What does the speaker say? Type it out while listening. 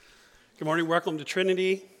Good morning, welcome to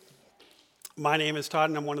Trinity. My name is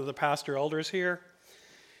Todd and I'm one of the pastor elders here.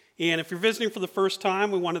 And if you're visiting for the first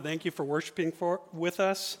time, we want to thank you for worshiping with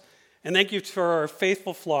us. And thank you for our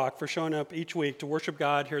faithful flock for showing up each week to worship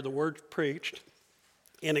God, hear the word preached,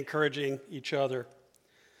 and encouraging each other.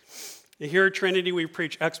 And here at Trinity, we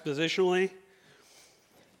preach expositionally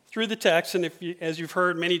through the text. And as you've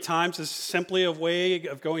heard many times, this is simply a way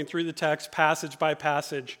of going through the text passage by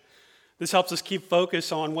passage. This helps us keep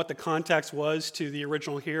focus on what the context was to the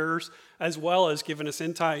original hearers, as well as giving us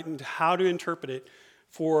insight into how to interpret it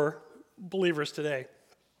for believers today.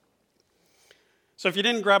 So if you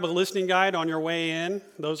didn't grab a listening guide on your way in,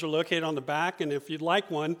 those are located on the back. And if you'd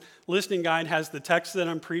like one, the listening guide has the text that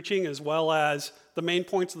I'm preaching, as well as the main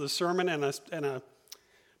points of the sermon and a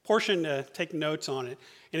portion to take notes on it.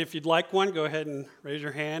 And if you'd like one, go ahead and raise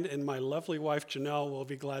your hand, and my lovely wife, Janelle, will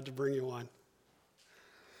be glad to bring you one.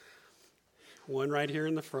 One right here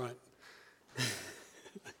in the front.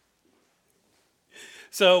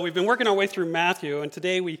 So we've been working our way through Matthew, and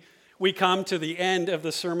today we come to the end of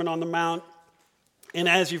the Sermon on the Mount. And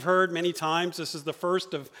as you've heard many times, this is the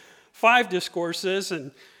first of 5 discourses,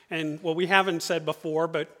 and what we haven't said before,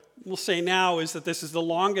 but we'll say now, is that this is the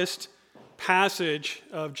longest passage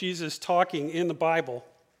of Jesus talking in the Bible.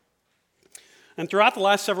 And throughout the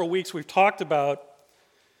last several weeks, we've talked about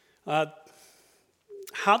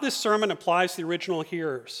how this sermon applies to the original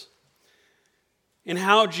hearers, and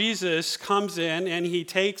how Jesus comes in and he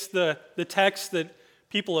takes the text that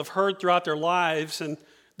people have heard throughout their lives and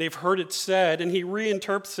they've heard it said, and he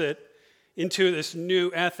reinterprets it into this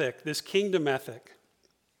new ethic, this kingdom ethic.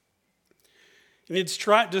 And he's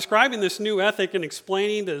describing this new ethic and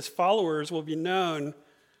explaining that his followers will be known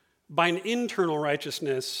by an internal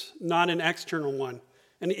righteousness, not an external one.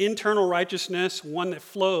 An internal righteousness, one that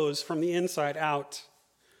flows from the inside out.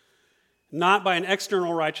 Not by an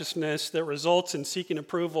external righteousness that results in seeking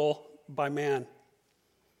approval by man.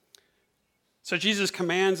 So Jesus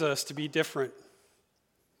commands us to be different.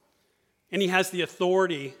 And he has the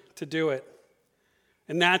authority to do it.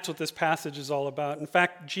 And that's what this passage is all about. In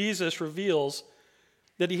fact, Jesus reveals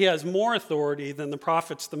that he has more authority than the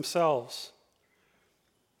prophets themselves.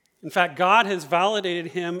 In fact, God has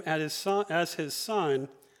validated him as his son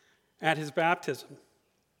at his baptism.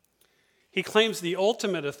 He claims the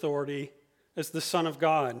ultimate authority as the Son of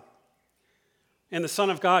God. And the Son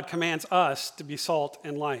of God commands us to be salt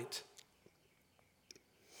and light.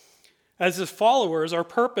 As his followers, our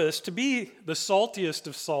purpose to be the saltiest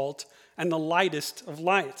of salt and the lightest of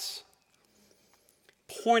lights,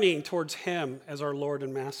 pointing towards him as our Lord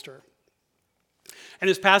and Master. And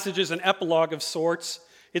this passage is an epilogue of sorts.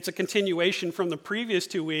 It's a continuation from the previous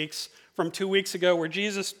 2 weeks, from 2 weeks ago where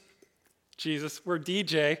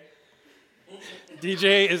DJ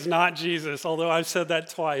is not Jesus, although I've said that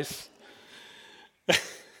twice.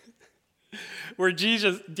 Where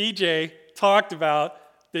DJ talked about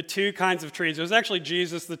the 2 kinds of trees. It was actually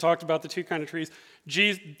Jesus that talked about the 2 kinds of trees.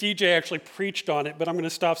 DJ actually preached on it, but I'm going to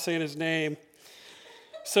stop saying his name.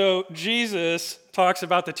 So Jesus talks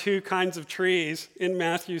about the 2 kinds of trees in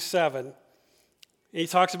Matthew 7. And he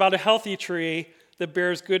talks about a healthy tree that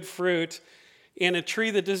bears good fruit, and a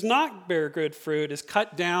tree that does not bear good fruit is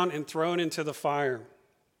cut down and thrown into the fire.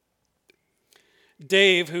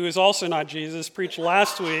 Dave, who is also not Jesus, preached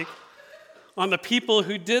last week on the people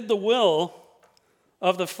who did the will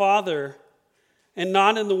of the Father, and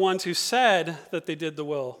not in the ones who said that they did the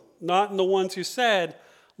will, not in the ones who said,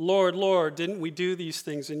 Lord, Lord, didn't we do these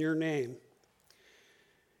things in your name?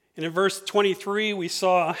 And in verse 23, we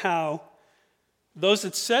saw how those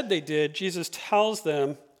that said they did, Jesus tells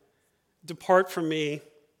them, depart from me,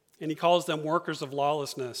 and he calls them workers of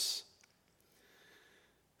lawlessness.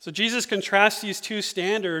 So Jesus contrasts these 2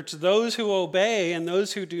 standards, those who obey and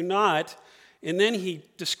those who do not, and then he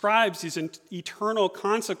describes these eternal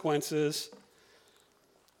consequences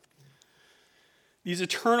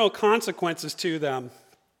to them.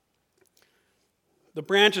 The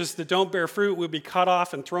branches that don't bear fruit will be cut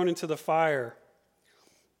off and thrown into the fire.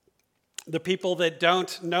 The people that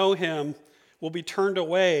don't know him will be turned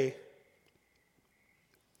away.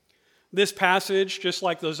 This passage, just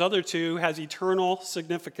like those other 2, has eternal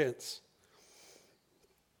significance.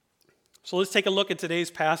 So let's take a look at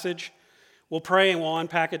today's passage. We'll pray and we'll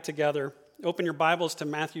unpack it together. Open your Bibles to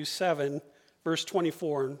Matthew 7, verse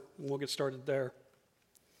 24, and we'll get started there.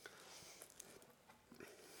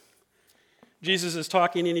 Jesus is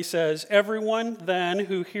talking and he says, everyone then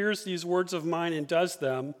who hears these words of mine and does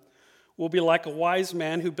them will be like a wise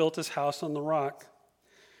man who built his house on the rock.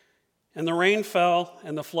 And the rain fell,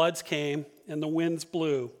 and the floods came, and the winds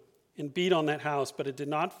blew, and beat on that house, but it did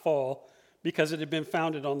not fall, because it had been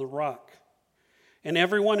founded on the rock. And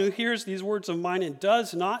everyone who hears these words of mine and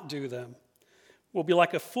does not do them will be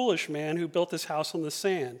like a foolish man who built his house on the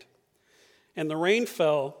sand. And the rain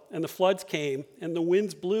fell, and the floods came, and the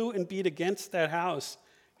winds blew and beat against that house,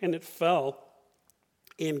 and it fell,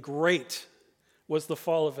 and great was the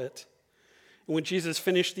fall of it. And when Jesus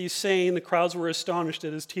finished these saying, the crowds were astonished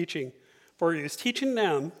at his teaching, for he was teaching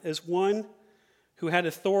them as one who had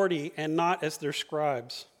authority and not as their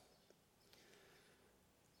scribes.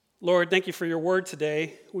 Lord, thank you for your word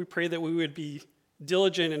today. We pray that we would be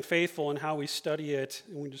diligent and faithful in how we study it,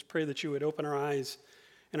 and we just pray that you would open our eyes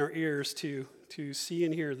and our ears to see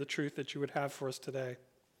and hear the truth that you would have for us today.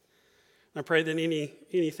 And I pray that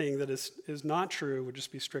anything that is not true would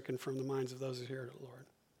just be stricken from the minds of those who hear it, Lord.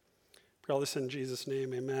 I pray all this in Jesus'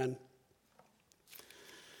 name, amen.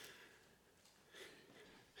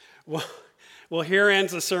 Well, here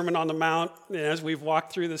ends the Sermon on the Mount, and as we've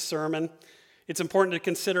walked through this sermon, it's important to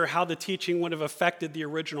consider how the teaching would have affected the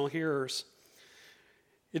original hearers.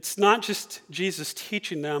 It's not just Jesus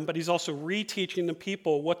teaching them, but he's also reteaching the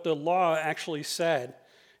people what the law actually said.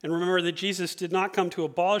 And remember that Jesus did not come to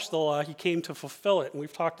abolish the law, he came to fulfill it. And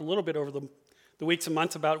we've talked a little bit over the weeks and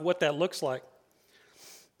months about what that looks like.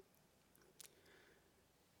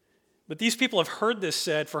 But these people have heard this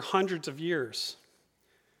said for hundreds of years.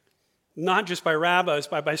 Not just by rabbis,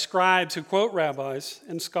 but by scribes who quote rabbis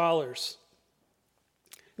and scholars.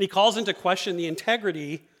 And he calls into question the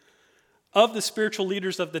integrity of the spiritual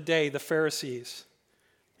leaders of the day, the Pharisees.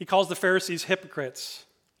 He calls the Pharisees hypocrites.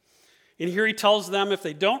 And here he tells them if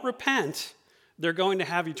they don't repent, they're going to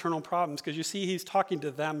have eternal problems, because you see, he's talking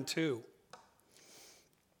to them too.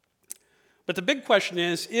 But the big question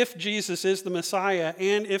is, if Jesus is the Messiah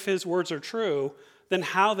and if his words are true, then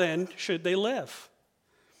how then should they live?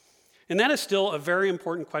 And that is still a very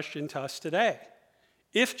important question to us today.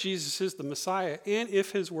 If Jesus is the Messiah and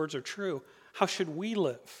if his words are true, how should we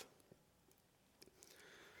live?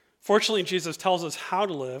 Fortunately, Jesus tells us how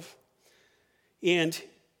to live, and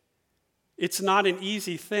it's not an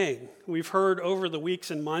easy thing. We've heard over the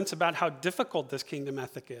weeks and months about how difficult this kingdom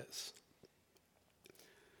ethic is.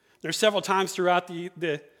 There's several times throughout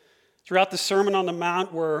the Sermon on the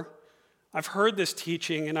Mount where I've heard this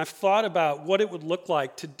teaching and I've thought about what it would look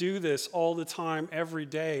like to do this all the time, every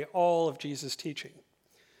day, all of Jesus' teaching.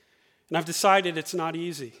 And I've decided it's not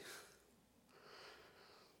easy.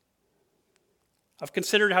 I've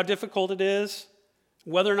considered how difficult it is,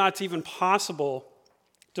 whether or not it's even possible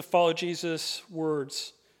to follow Jesus'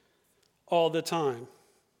 words all the time.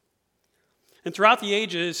 And throughout the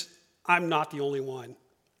ages, I'm not the only one.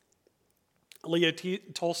 Leo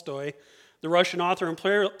Tolstoy, the Russian author and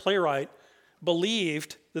playwright,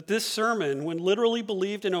 believed that this sermon, when literally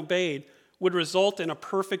believed and obeyed, would result in a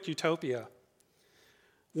perfect utopia.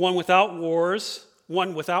 One without wars,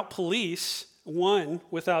 one without police, one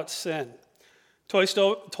without sin.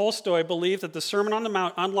 Tolstoy believed that the Sermon on the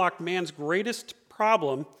Mount unlocked man's greatest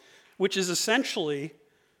problem, which is essentially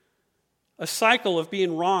a cycle of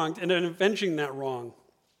being wronged and then avenging that wrong.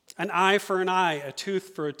 An eye for an eye, a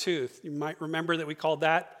tooth for a tooth. You might remember that we called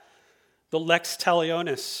that the lex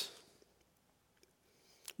talionis.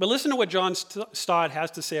 But listen to what John Stott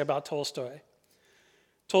has to say about Tolstoy.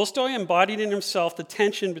 Tolstoy embodied in himself the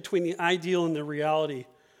tension between the ideal and the reality.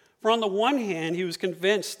 For on the one hand, he was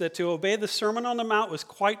convinced that to obey the Sermon on the Mount was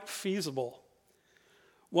quite feasible,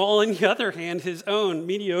 while on the other hand, his own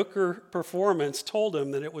mediocre performance told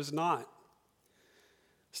him that it was not.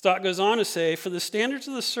 Stott goes on to say, for the standards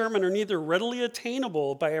of the sermon are neither readily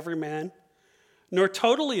attainable by every man, nor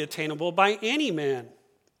totally attainable by any man.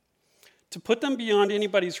 To put them beyond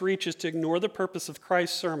anybody's reach is to ignore the purpose of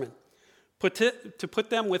Christ's sermon. To put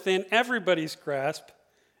them within everybody's grasp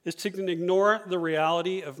is to ignore the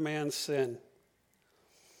reality of man's sin.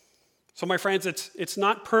 So my friends, it's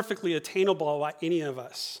not perfectly attainable by any of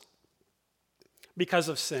us because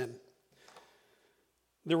of sin.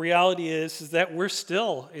 The reality is that we're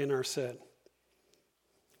still in our sin.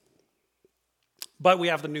 But we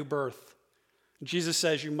have the new birth. Jesus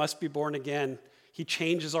says you must be born again. He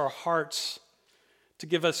changes our hearts to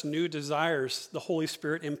give us new desires. The Holy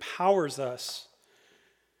Spirit empowers us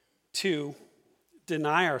to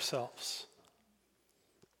deny ourselves.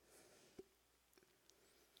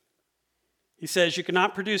 He says you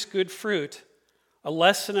cannot produce good fruit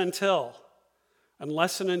unless and until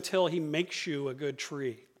he makes you a good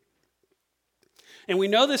tree. And we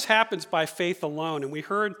know this happens by faith alone. And we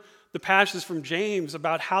heard the passages from James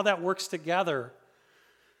about how that works together.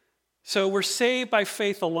 So we're saved by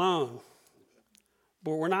faith alone.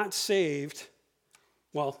 But we're not saved,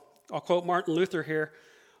 well, I'll quote Martin Luther here,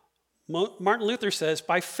 Martin Luther says,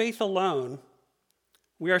 by faith alone,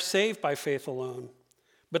 we are saved by faith alone.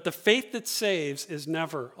 But the faith that saves is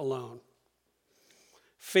never alone.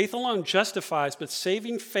 Faith alone justifies, but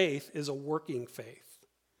saving faith is a working faith.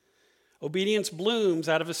 Obedience blooms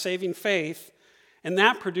out of a saving faith, and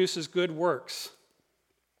that produces good works.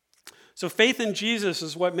 So faith in Jesus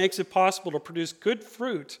is what makes it possible to produce good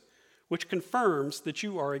fruit, which confirms that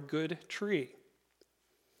you are a good tree.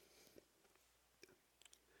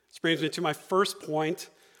 This brings me to my first point.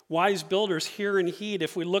 Wise builders hear and heed.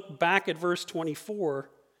 If we look back at verse 24,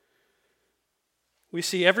 we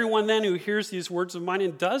see everyone then who hears these words of mine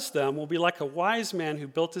and does them will be like a wise man who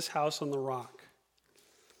built his house on the rock.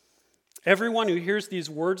 Everyone who hears these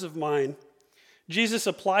words of mine, Jesus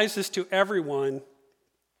applies this to everyone.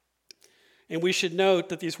 And we should note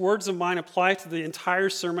that these words of mine apply to the entire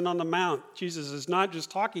Sermon on the Mount. Jesus is not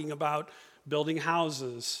just talking about building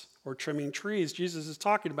houses or trimming trees. Jesus is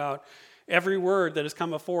talking about every word that has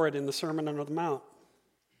come before it in the Sermon on the Mount.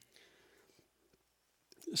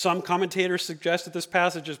 Some commentators suggest that this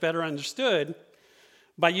passage is better understood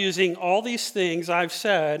by using all these things I've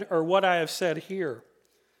said or what I have said here.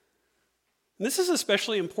 And this is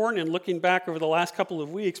especially important in looking back over the last couple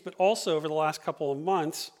of weeks, but also over the last couple of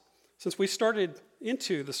months since we started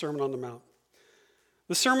into the Sermon on the Mount.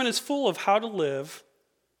 The sermon is full of how to live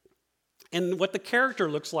and what the character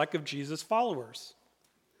looks like of Jesus' followers.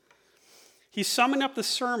 He's summing up the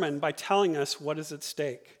sermon by telling us what is at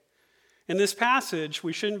stake. In this passage,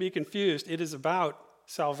 we shouldn't be confused. It is about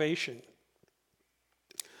salvation.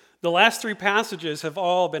 The last three passages have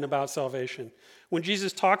all been about salvation. When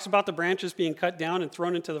Jesus talks about the branches being cut down and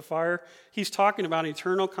thrown into the fire, he's talking about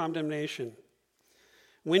eternal condemnation.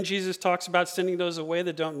 When Jesus talks about sending those away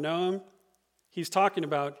that don't know him, he's talking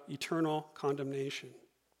about eternal condemnation.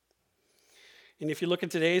 And if you look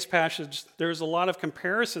at today's passage, there's a lot of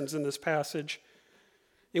comparisons in this passage.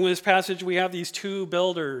 In this passage, we have these two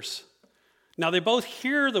builders. Now, they both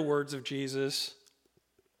hear the words of Jesus,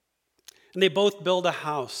 and they both build a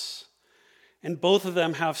house, and both of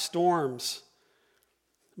them have storms.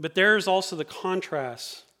 But there's also the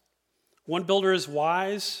contrast. One builder is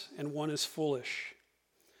wise, and one is foolish.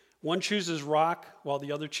 One chooses rock, while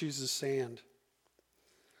the other chooses sand.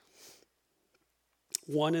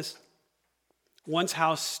 One's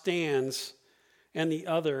house stands, and the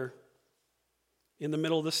other, in the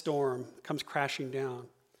middle of the storm, comes crashing down.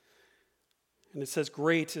 And it says,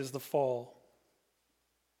 great is the fall.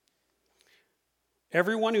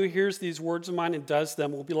 Everyone who hears these words of mine and does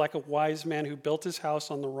them will be like a wise man who built his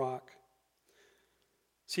house on the rock.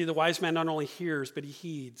 See, the wise man not only hears, but he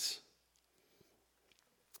heeds.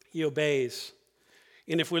 He obeys.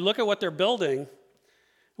 And if we look at what they're building,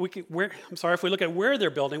 if we look at where they're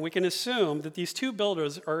building, we can assume that these two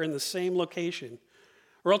builders are in the same location.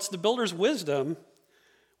 Or else the builder's wisdom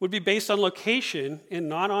would be based on location and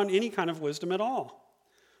not on any kind of wisdom at all.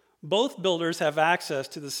 Both builders have access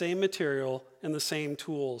to the same material and the same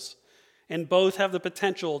tools, and both have the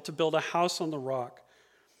potential to build a house on the rock.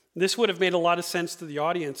 This would have made a lot of sense to the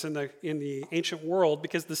audience in the ancient world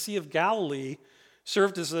because the Sea of Galilee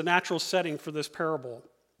served as the natural setting for this parable.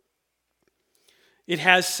 It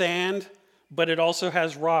has sand, but it also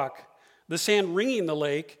has rock. The sand ringing the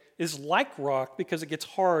lake is like rock because it gets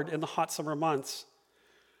hard in the hot summer months.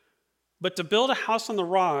 But to build a house on the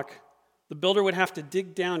rock, the builder would have to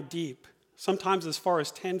dig down deep, sometimes as far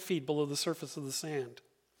as 10 feet below the surface of the sand,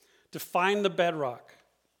 to find the bedrock.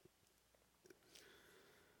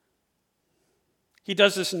 He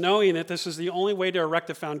does this knowing that this is the only way to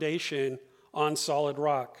erect a foundation on solid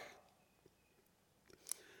rock.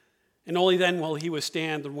 And only then will he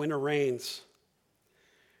withstand the winter rains.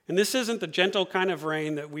 And this isn't the gentle kind of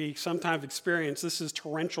rain that we sometimes experience. This is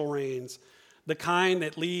torrential rains, the kind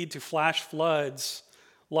that lead to flash floods,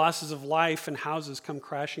 losses of life, and houses come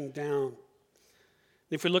crashing down.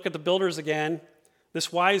 If we look at the builders again,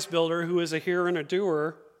 this wise builder who is a hearer and a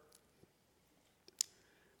doer,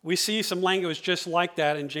 we see some language just like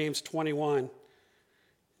that in James 21.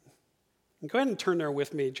 And go ahead and turn there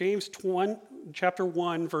with me. James chapter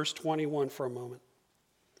 1, verse 21 for a moment.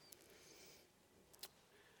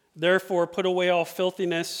 Therefore, put away all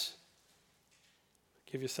filthiness.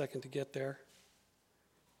 I'll give you a second to get there.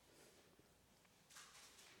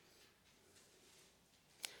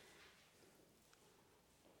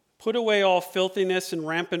 Put away all filthiness and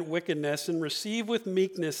rampant wickedness, and receive with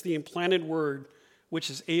meekness the implanted word, which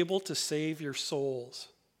is able to save your souls.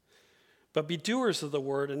 But be doers of the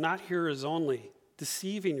word and not hearers only,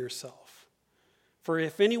 deceiving yourself. For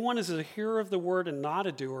if anyone is a hearer of the word and not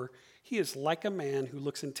a doer, he is like a man who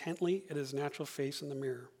looks intently at his natural face in the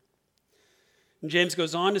mirror. And James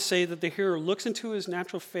goes on to say that the hearer looks into his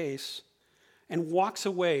natural face and walks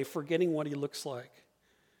away forgetting what he looks like.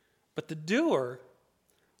 But the doer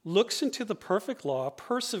looks into the perfect law,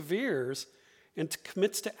 perseveres, and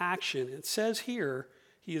commits to action. It says here,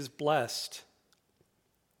 he is blessed.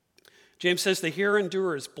 James says the hearer and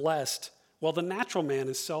doer is blessed, while the natural man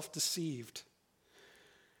is self-deceived.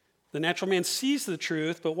 The natural man sees the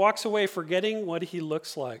truth, but walks away forgetting what he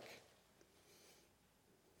looks like.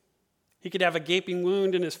 He could have a gaping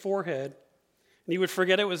wound in his forehead, and he would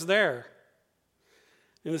forget it was there.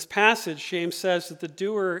 In this passage, James says that the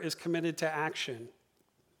doer is committed to action.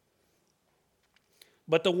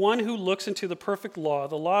 But the one who looks into the perfect law,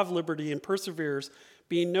 the law of liberty, and perseveres,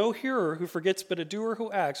 being no hearer who forgets but a doer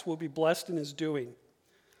who acts, will be blessed in his doing.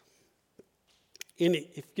 And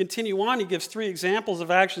if you continue on, he gives 3 examples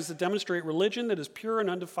of actions that demonstrate religion that is pure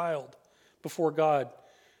and undefiled before God.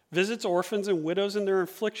 Visits orphans and widows in their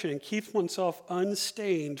affliction and keeps oneself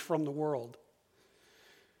unstained from the world.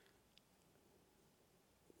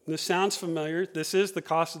 And this sounds familiar. This is the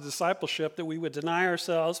cost of discipleship, that we would deny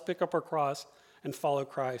ourselves, pick up our cross, and follow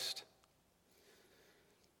Christ.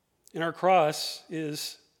 And our cross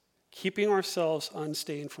is keeping ourselves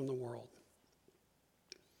unstained from the world.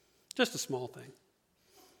 Just a small thing.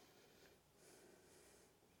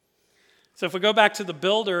 So if we go back to the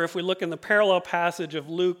builder, if we look in the parallel passage of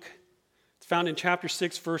Luke, it's found in chapter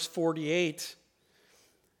 6, verse 48.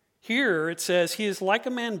 Here it says, he is like a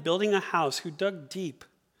man building a house who dug deep,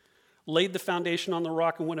 laid the foundation on the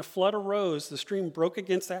rock, and when a flood arose, the stream broke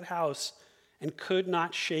against that house and could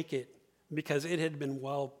not shake it because it had been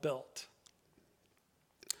well built.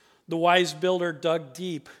 The wise builder dug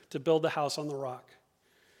deep to build the house on the rock.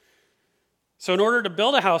 So in order to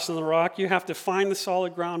build a house on the rock, you have to find the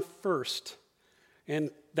solid ground first.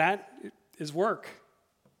 And that is work.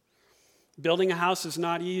 Building a house is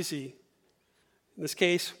not easy. In this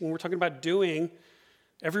case, when we're talking about doing,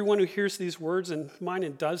 everyone who hears these words of mine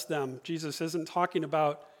and does them, Jesus isn't talking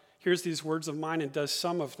about hears these words of mine and does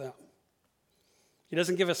some of them. He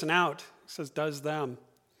doesn't give us an out. He says does them.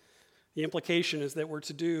 The implication is that we're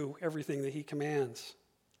to do everything that he commands.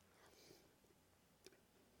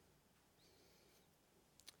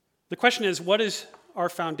 The question is, what is our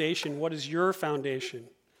foundation? What is your foundation?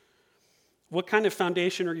 What kind of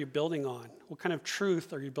foundation are you building on? What kind of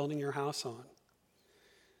truth are you building your house on?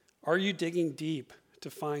 Are you digging deep to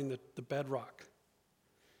find the bedrock?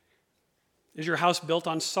 Is your house built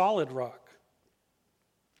on solid rock?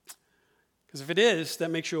 Because if it is, that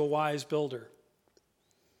makes you a wise builder.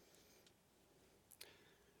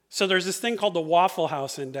 So there's this thing called the Waffle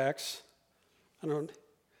House Index.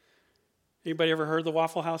 Anybody ever heard of the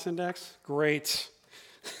Waffle House Index? Great.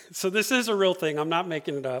 So this is a real thing. I'm not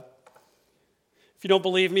making it up. If you don't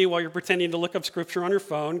believe me while you're pretending to look up scripture on your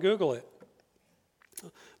phone, Google it.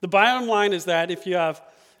 The bottom line is that if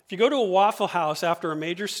you go to a Waffle House after a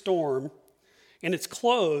major storm and it's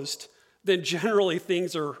closed, then generally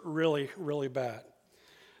things are really, really bad.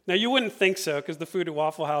 Now you wouldn't think so because the food at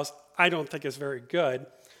Waffle House I don't think is very good.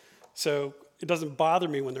 So it doesn't bother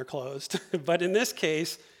me when they're closed. But in this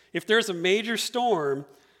case, if there's a major storm,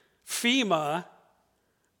 FEMA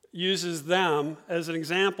uses them as an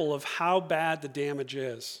example of how bad the damage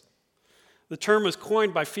is. The term was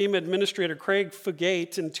coined by FEMA Administrator Craig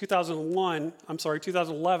Fugate in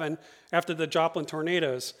 2011, after the Joplin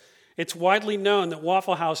tornadoes. It's widely known that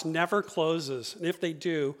Waffle House never closes, and if they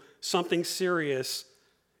do, something serious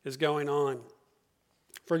is going on.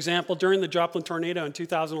 For example, during the Joplin tornado in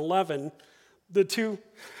 2011, the two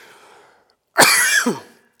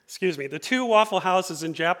Waffle Houses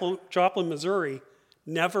in Joplin, Missouri,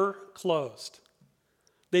 never closed.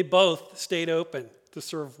 They both stayed open to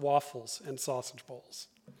serve waffles and sausage bowls.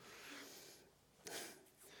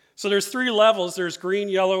 So there's 3 levels. There's green,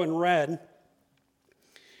 yellow, and red.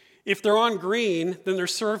 If they're on green, then they're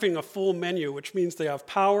serving a full menu, which means they have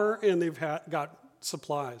power and they've got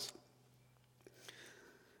supplies.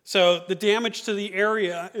 So the damage to the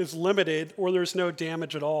area is limited, or there's no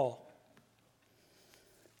damage at all.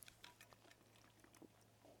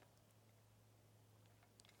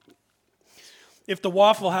 If the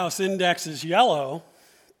Waffle House Index is yellow,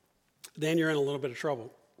 then you're in a little bit of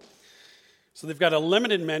trouble. So they've got a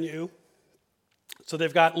limited menu. So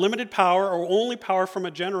they've got limited power or only power from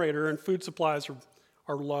a generator, and food supplies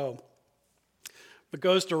are low. If it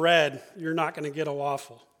goes to red, you're not going to get a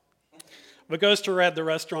waffle. If it goes to red, the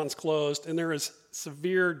restaurant's closed, and there is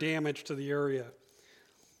severe damage to the area.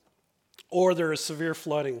 Or there is severe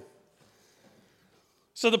flooding.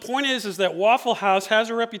 So the point is that Waffle House has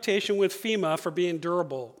a reputation with FEMA for being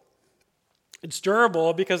durable. It's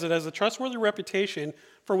durable because it has a trustworthy reputation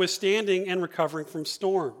for withstanding and recovering from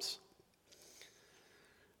storms.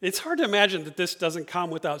 It's hard to imagine that this doesn't come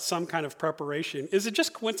without some kind of preparation. Is it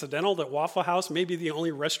just coincidental that Waffle House may be the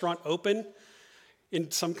only restaurant open in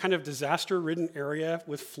some kind of disaster-ridden area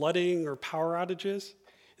with flooding or power outages?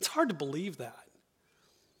 It's hard to believe that.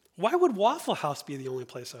 Why would Waffle House be the only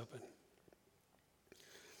place open?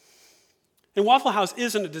 And Waffle House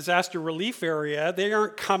isn't a disaster relief area. They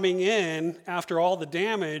aren't coming in after all the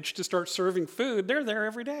damage to start serving food. They're there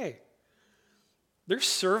every day. They're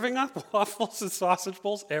serving up waffles and sausage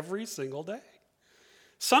bowls every single day,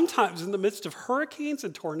 sometimes in the midst of hurricanes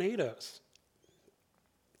and tornadoes.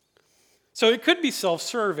 So it could be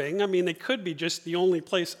self-serving. I mean, they could be just the only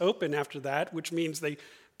place open after that, which means they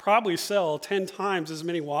probably sell 10 times as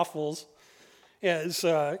many waffles as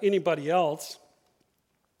anybody else.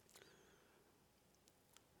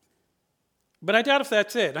 But I doubt if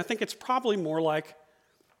that's it. I think it's probably more like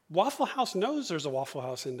Waffle House knows there's a Waffle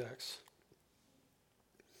House index.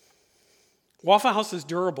 Waffle House is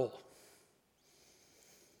durable.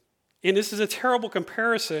 And this is a terrible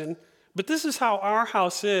comparison, but this is how our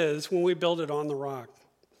house is when we build it on the rock.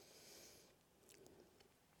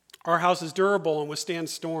 Our house is durable and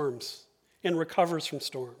withstands storms and recovers from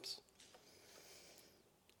storms.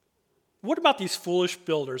 What about these foolish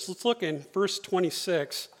builders? Let's look in verse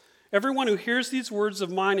 26. Everyone who hears these words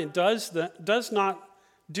of mine and does not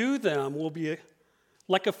do them will be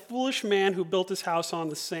like a foolish man who built his house on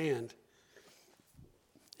the sand.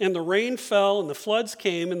 And the rain fell, and the floods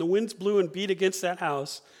came, and the winds blew and beat against that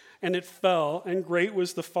house, and it fell, and great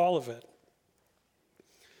was the fall of it.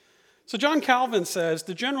 So John Calvin says,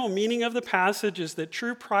 the general meaning of the passage is that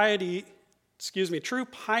true piety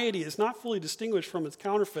is not fully distinguished from its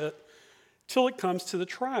counterfeit till it comes to the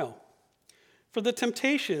trial. For the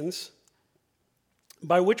temptations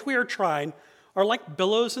by which we are tried are like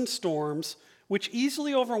billows and storms, which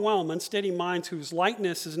easily overwhelm unsteady minds whose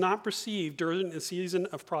lightness is not perceived during a season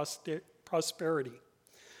of prosperity.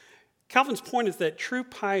 Calvin's point is that true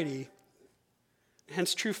piety,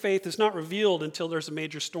 hence true faith, is not revealed until there's a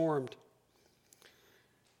major storm.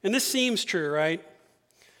 And this seems true, right?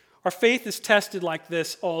 Our faith is tested like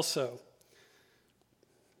this also.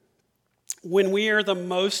 When we are the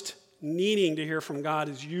most needing to hear from God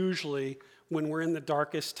is usually when we're in the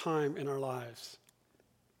darkest time in our lives.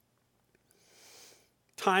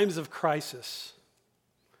 Times of crisis.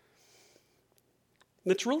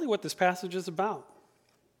 And that's really what this passage is about.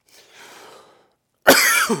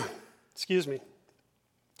 Excuse me.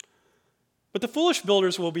 But the foolish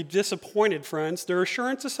builders will be disappointed, friends. Their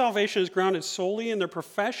assurance of salvation is grounded solely in their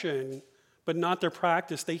profession, but not their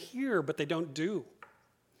practice. They hear, but they don't do.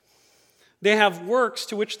 They have works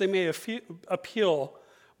to which they may appeal,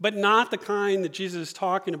 but not the kind that Jesus is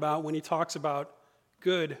talking about when he talks about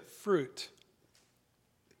good fruit.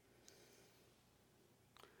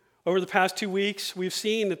 Over the past 2 weeks, we've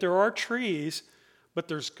seen that there are trees, but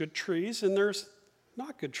there's good trees and there's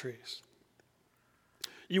not good trees.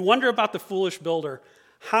 You wonder about the foolish builder.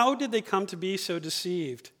 How did they come to be so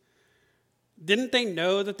deceived? Didn't they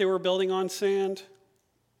know that they were building on sand?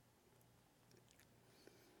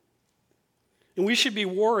 And we should be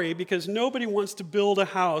worried because nobody wants to build a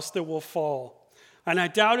house that will fall. And I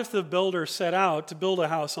doubt if the builder set out to build a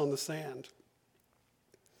house on the sand.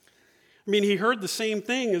 I mean, he heard the same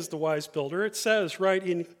thing as the wise builder. It says right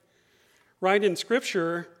in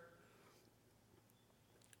Scripture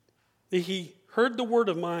that he heard the word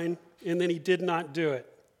of mine and then he did not do it.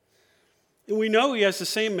 And we know he has the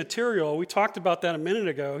same material. We talked about that a minute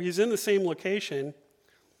ago. He's in the same location.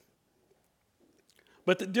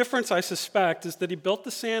 But the difference, I suspect, is that he built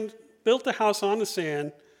the house on the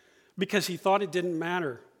sand because he thought it didn't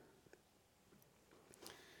matter.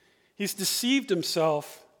 He's deceived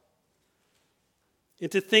himself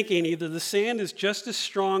into thinking either the sand is just as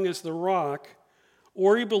strong as the rock,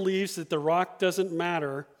 or he believes that the rock doesn't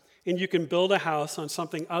matter and you can build a house on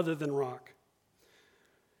something other than rock.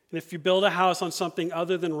 And if you build a house on something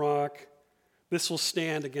other than rock, this will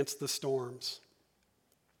stand against the storms.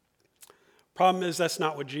 Problem is, that's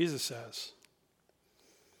not what Jesus says.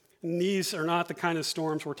 And these are not the kind of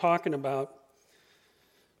storms we're talking about.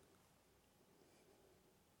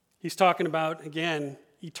 He's talking about, again,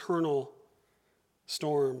 eternal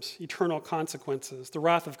storms, eternal consequences. The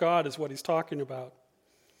wrath of God is what he's talking about.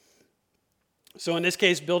 So in this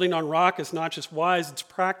case, building on rock is not just wise, it's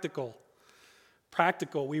practical.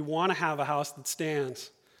 Practical. We want to have a house that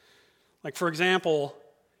stands. Like, for example,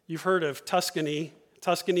 you've heard of Tuscany.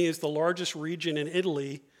 Tuscany is the largest region in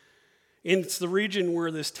Italy, and it's the region where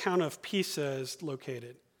this town of Pisa is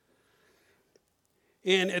located.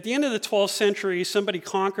 And at the end of the 12th century, somebody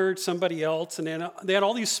conquered somebody else, and then they had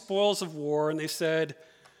all these spoils of war, and they said,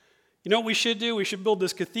 you know what we should do? We should build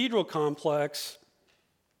this cathedral complex,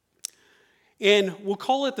 and we'll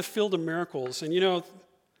call it the Field of Miracles. And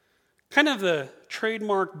kind of the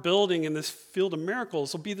trademark building in this Field of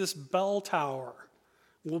Miracles will be this bell tower.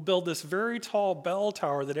 We'll build this very tall bell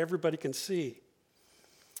tower that everybody can see.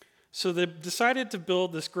 So they decided to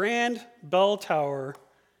build this grand bell tower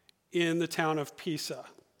in the town of Pisa.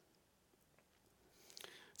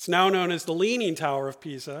 It's now known as the Leaning Tower of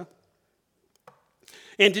Pisa.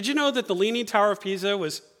 And did you know that the Leaning Tower of Pisa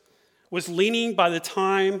was leaning by the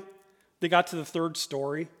time they got to the third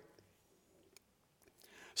story?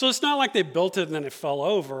 So it's not like they built it and then it fell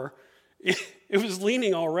over. It was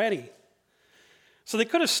leaning already. So they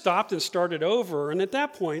could have stopped and started over, and at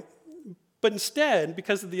that point, but instead,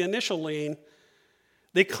 because of the initial lean,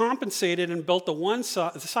 they compensated and built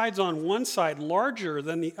the sides on one side larger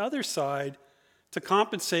than the other side to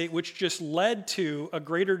compensate, which just led to a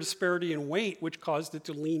greater disparity in weight, which caused it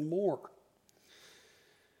to lean more.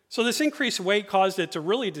 So this increased weight caused it to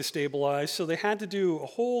really destabilize, so they had to do a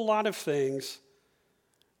whole lot of things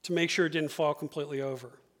to make sure it didn't fall completely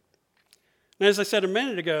over. And as I said a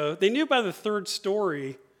minute ago, they knew by the third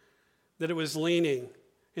story that it was leaning.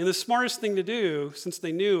 And the smartest thing to do, since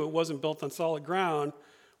they knew it wasn't built on solid ground,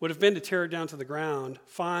 would have been to tear it down to the ground,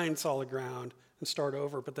 find solid ground, and start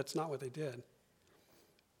over, but that's not what they did.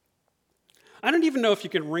 I don't even know if you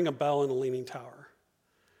can ring a bell in a leaning tower.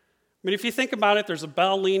 I mean, if you think about it, there's a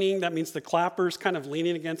bell leaning. That means the clapper's kind of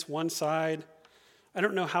leaning against one side. I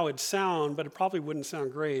don't know how it'd sound, but it probably wouldn't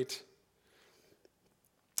sound great.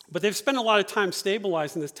 But they've spent a lot of time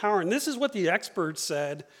stabilizing this tower, and this is what the experts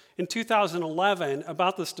said in 2011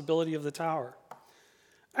 about the stability of the tower.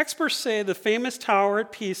 Experts say the famous tower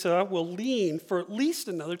at Pisa will lean for at least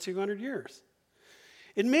another 200 years.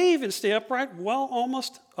 It may even stay upright,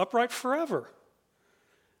 almost upright forever.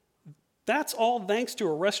 That's all thanks to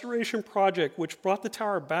a restoration project which brought the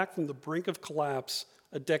tower back from the brink of collapse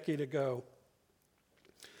a decade ago.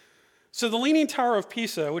 So the Leaning Tower of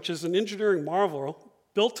Pisa, which is an engineering marvel,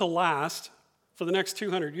 built to last for the next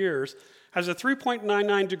 200 years, has a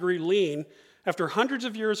 3.99 degree lean. After hundreds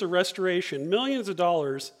of years of restoration, millions of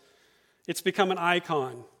dollars, it's become an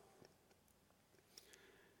icon.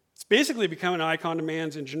 It's basically become an icon to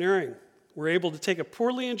man's engineering. We're able to take a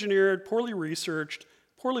poorly engineered, poorly researched,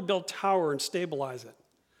 poorly built tower and stabilize it.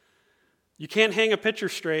 You can't hang a picture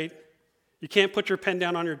straight. You can't put your pen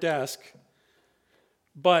down on your desk,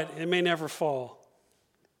 but it may never fall.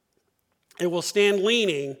 It will stand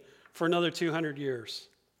leaning for another 200 years.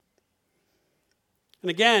 And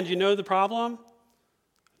again, do you know the problem?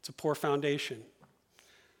 It's a poor foundation.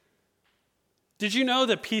 Did you know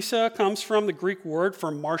that Pisa comes from the Greek word for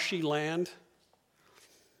marshy land?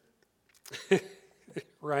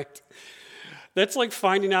 Right. That's like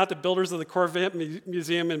finding out that builders of the Corvette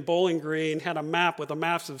Museum in Bowling Green had a map with a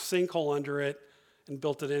massive sinkhole under it and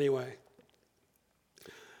built it anyway.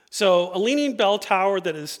 So a leaning bell tower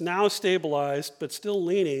that is now stabilized but still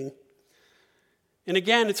leaning. And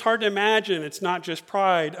again, it's hard to imagine it's not just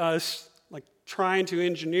pride, us like trying to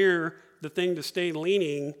engineer the thing to stay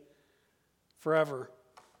leaning forever.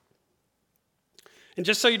 And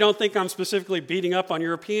just so you don't think I'm specifically beating up on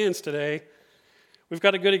Europeans today, we've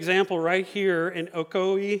got a good example right here in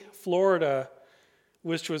Ocoee, Florida,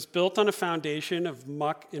 which was built on a foundation of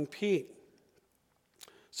muck and peat.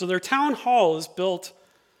 So their town hall is built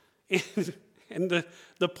and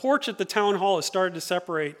the porch at the town hall has started to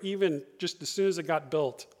separate even just as soon as it got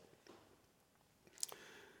built.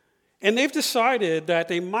 And they've decided that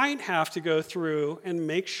they might have to go through and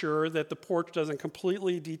make sure that the porch doesn't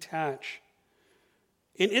completely detach.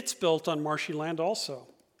 And it's built on marshy land also.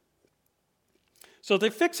 So if they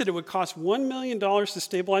fix it, it would cost $1 million to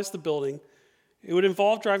stabilize the building. It would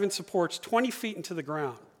involve driving supports 20 feet into the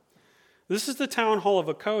ground. This is the town hall of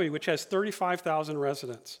Ocoee, which has 35,000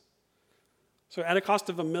 residents. So at a cost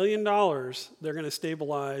of $1 million, they're going to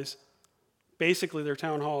stabilize basically their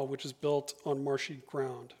town hall, which is built on marshy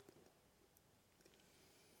ground.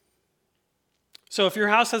 So if your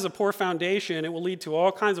house has a poor foundation, it will lead to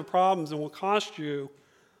all kinds of problems and will cost you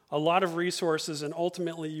a lot of resources, and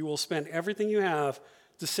ultimately you will spend everything you have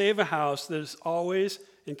to save a house that is always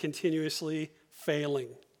and continuously failing.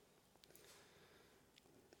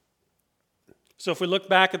 So if we look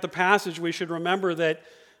back at the passage, we should remember that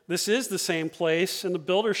this is the same place, and the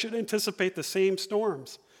builder should anticipate the same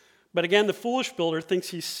storms. But again, the foolish builder thinks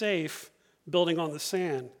he's safe building on the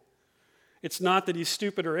sand. It's not that he's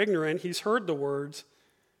stupid or ignorant. He's heard the words.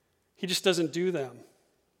 He just doesn't do them.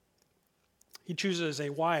 He chooses a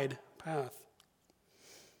wide path.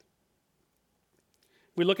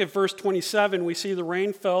 We look at verse 27, we see the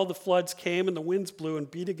rain fell, the floods came, and the winds blew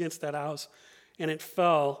and beat against that house, and it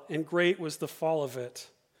fell, and great was the fall of it.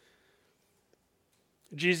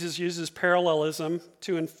 Jesus uses parallelism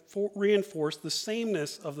to reinforce the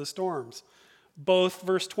sameness of the storms. Both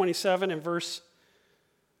verse 27 and verse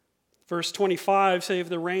 25 say,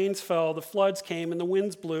 the rains fell, the floods came, and the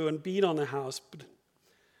winds blew and beat on the house.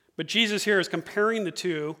 But Jesus here is comparing the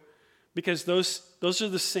two because those are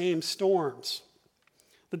the same storms.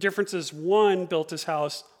 The difference is one built his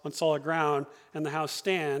house on solid ground and the house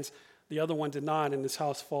stands. The other one did not, and his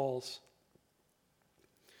house falls.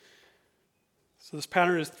 So this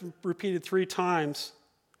pattern is repeated 3 times,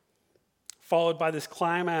 followed by this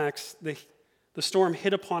climax. The storm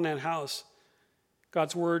hit upon that house.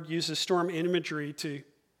 God's word uses storm imagery to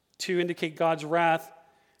indicate God's wrath,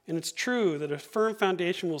 and it's true that a firm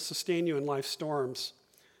foundation will sustain you in life's storms.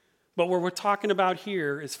 But what we're talking about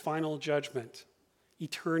here is final judgment,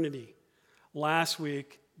 eternity. Last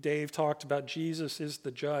week, Dave talked about Jesus is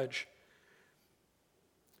the judge,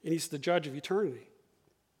 and he's the judge of eternity.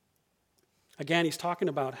 Again, he's talking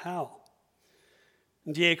about hell.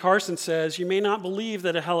 And D.A. Carson says, you may not believe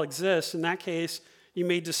that a hell exists. In that case, you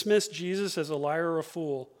may dismiss Jesus as a liar or a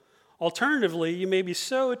fool. Alternatively, you may be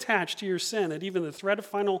so attached to your sin that even the threat of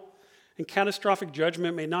final and catastrophic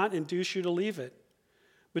judgment may not induce you to leave it.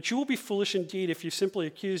 But you will be foolish indeed if you simply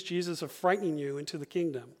accuse Jesus of frightening you into the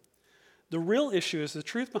kingdom. The real issue is the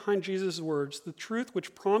truth behind Jesus' words, the truth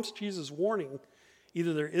which prompts Jesus' warning.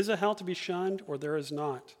 Either there is a hell to be shunned or there is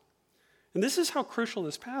not. And this is how crucial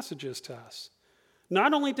this passage is to us.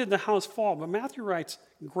 Not only did the house fall, but Matthew writes,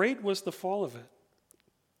 great was the fall of it.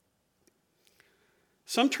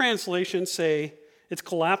 Some translations say its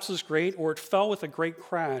collapse was great or it fell with a great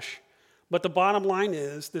crash. But the bottom line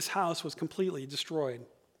is this house was completely destroyed.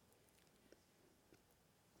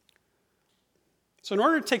 So in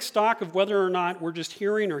order to take stock of whether or not we're just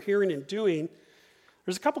hearing and doing,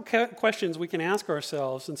 there's a couple questions we can ask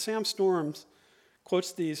ourselves. And Sam Storms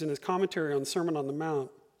quotes these in his commentary on the Sermon on the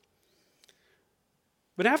Mount.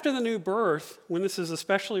 But after the new birth, when this is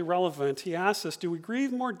especially relevant, he asks us, do we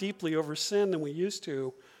grieve more deeply over sin than we used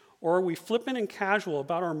to, or are we flippant and casual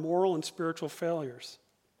about our moral and spiritual failures?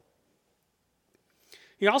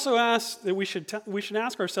 He also asks that we should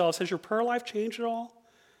ask ourselves, has your prayer life changed at all?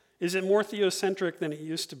 Is it more theocentric than it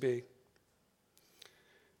used to be?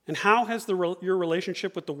 And how has your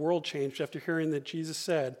relationship with the world changed after hearing that Jesus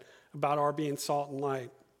said about our being salt and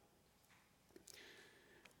light?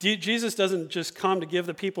 Jesus doesn't just come to give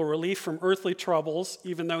the people relief from earthly troubles,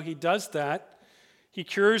 even though he does that. He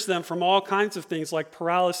cures them from all kinds of things like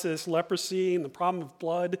paralysis, leprosy, and the problem of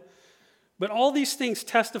blood. But all these things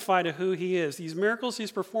testify to who he is. These miracles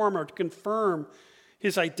he's performed are to confirm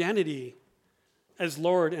his identity as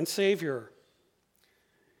Lord and Savior.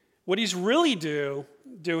 What he's really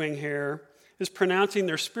doing here is pronouncing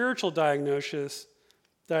their spiritual diagnosis,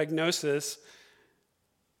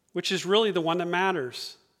 which is really the one that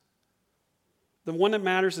matters. The one that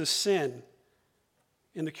matters is sin,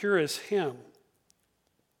 and the cure is him.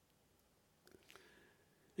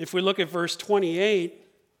 If we look at verse 28,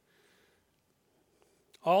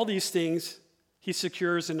 all these things he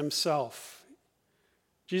secures in himself.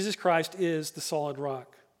 Jesus Christ is the solid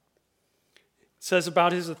rock. It says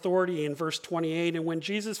about his authority in verse 28, and when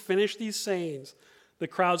Jesus finished these sayings, the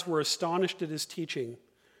crowds were astonished at his teaching,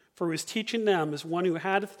 for he was teaching them as one who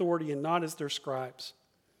had authority and not as their scribes.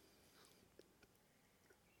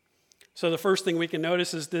 So the first thing we can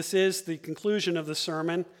notice is this is the conclusion of the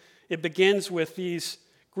sermon. It begins with these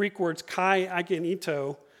Greek words, kai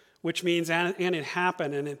agenito, which means and it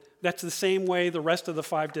happened. And that's the same way the rest of the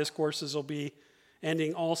 5 discourses will be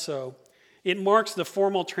ending also. It marks the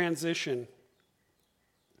formal transition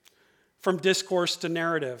from discourse to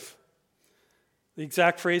narrative. The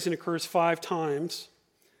exact phrasing occurs 5 times.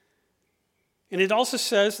 And it also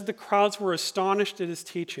says that the crowds were astonished at his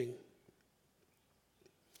teaching.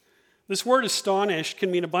 This word astonished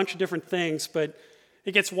can mean a bunch of different things, but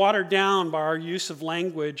it gets watered down by our use of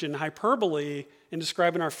language and hyperbole in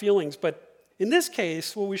describing our feelings. But in this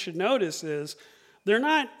case, what we should notice is they're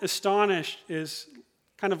not astonished as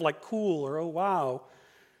kind of like cool or oh wow.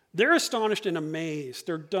 They're astonished and amazed.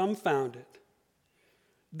 They're dumbfounded.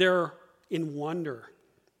 They're in wonder.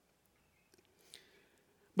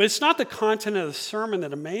 But it's not the content of the sermon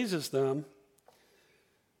that amazes them.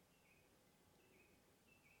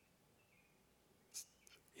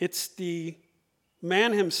 It's the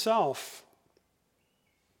man himself.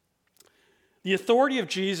 The authority of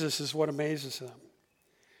Jesus is what amazes them.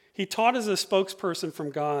 He taught as a spokesperson from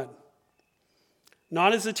God,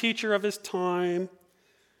 not as a teacher of his time,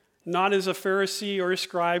 not as a Pharisee or a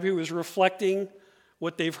scribe who is reflecting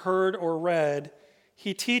what they've heard or read.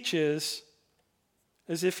 He teaches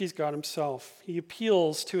as if he's God himself. He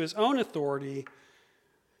appeals to his own authority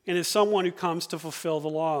and is someone who comes to fulfill the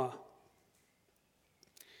law.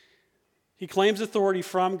 He claims authority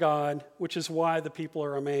from God, which is why the people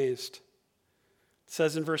are amazed. It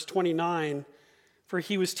says in verse 29, "For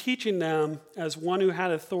he was teaching them as one who had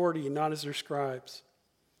authority, not as their scribes."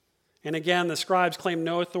 And again, the scribes claim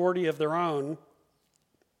no authority of their own.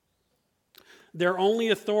 Their only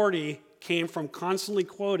authority came from constantly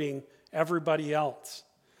quoting everybody else.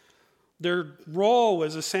 Their role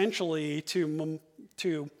was essentially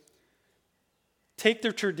to take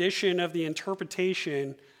their tradition of the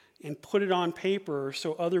interpretation and put it on paper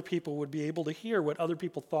so other people would be able to hear what other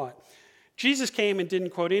people thought. Jesus came and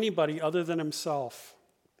didn't quote anybody other than himself.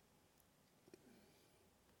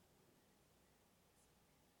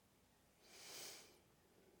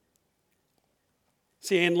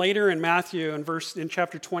 See, and later in Matthew, in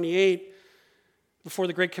chapter 28, before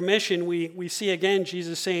the Great Commission, we see again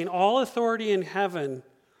Jesus saying, "All authority in heaven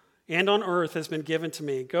and on earth has been given to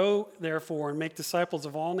me. Go, therefore, and make disciples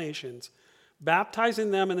of all nations,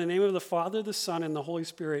 baptizing them in the name of the Father, the Son, and the Holy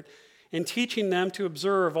Spirit, and teaching them to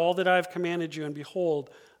observe all that I have commanded you. And behold,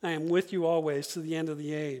 I am with you always to the end of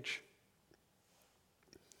the age."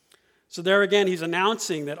 So there again, he's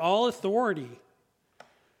announcing that all authority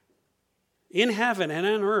in heaven and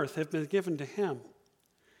on earth have been given to him.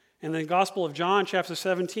 And in the Gospel of John, chapter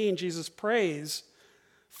 17, Jesus prays,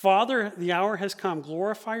 "Father, the hour has come.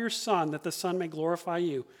 Glorify your Son, that the Son may glorify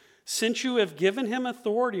you, since you have given him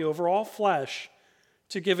authority over all flesh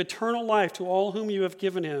to give eternal life to all whom you have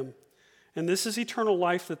given him. And this is eternal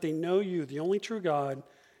life, that they know you, the only true God,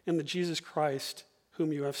 and the Jesus Christ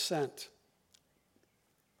whom you have sent."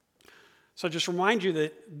 So I just remind you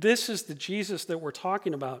that this is the Jesus that we're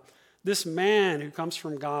talking about, this man who comes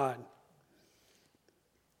from God.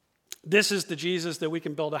 This is the Jesus that we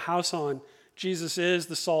can build a house on. Jesus is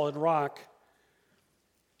the solid rock.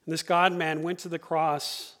 And this God-man went to the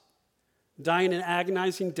cross, dying an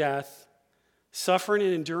agonizing death, suffering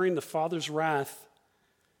and enduring the Father's wrath,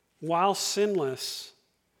 while sinless,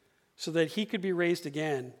 so that he could be raised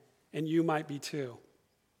again, and you might be too.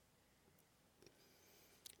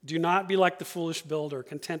 Do not be like the foolish builder,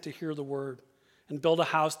 content to hear the word, and build a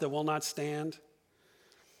house that will not stand,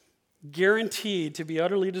 guaranteed to be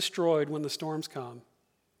utterly destroyed when the storms come.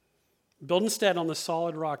 Build instead on the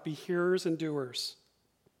solid rock. Be hearers and doers.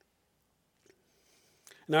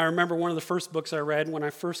 And I remember one of the first books I read when I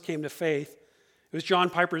first came to faith. It was John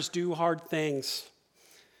Piper's Do Hard Things.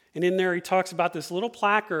 And in there he talks about this little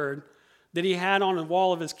placard that he had on the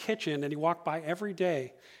wall of his kitchen that he walked by every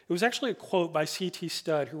day. It was actually a quote by C.T.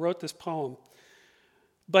 Studd, who wrote this poem.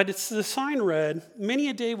 But the sign read, "Many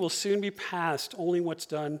a day will soon be past, only what's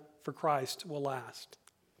done for Christ will last."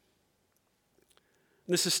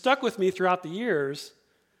 And this has stuck with me throughout the years.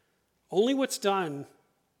 Only what's done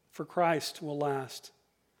for Christ will last.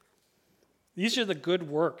 These are the good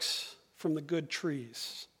works from the good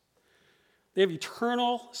trees. They have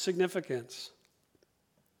eternal significance.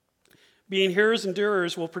 Being hearers and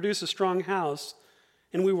doers will produce a strong house,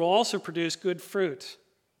 and we will also produce good fruit.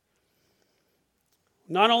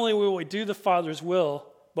 Not only will we do the Father's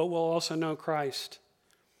will, but we'll also know Christ.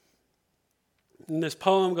 And this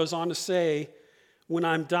poem goes on to say, "When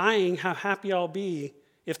I'm dying, how happy I'll be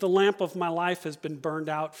if the lamp of my life has been burned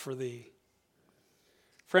out for thee."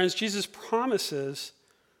 Friends, Jesus promises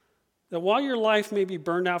that while your life may be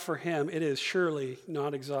burned out for him, it is surely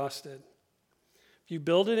not exhausted. If you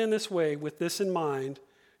build it in this way, with this in mind,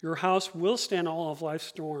 your house will stand all of life's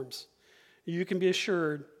storms. You can be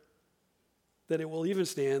assured that it will even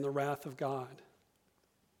stand the wrath of God.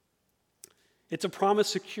 It's a promise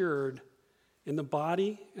secured in the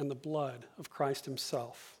body and the blood of Christ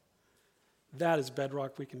himself. That is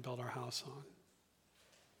bedrock we can build our house on.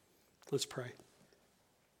 Let's pray.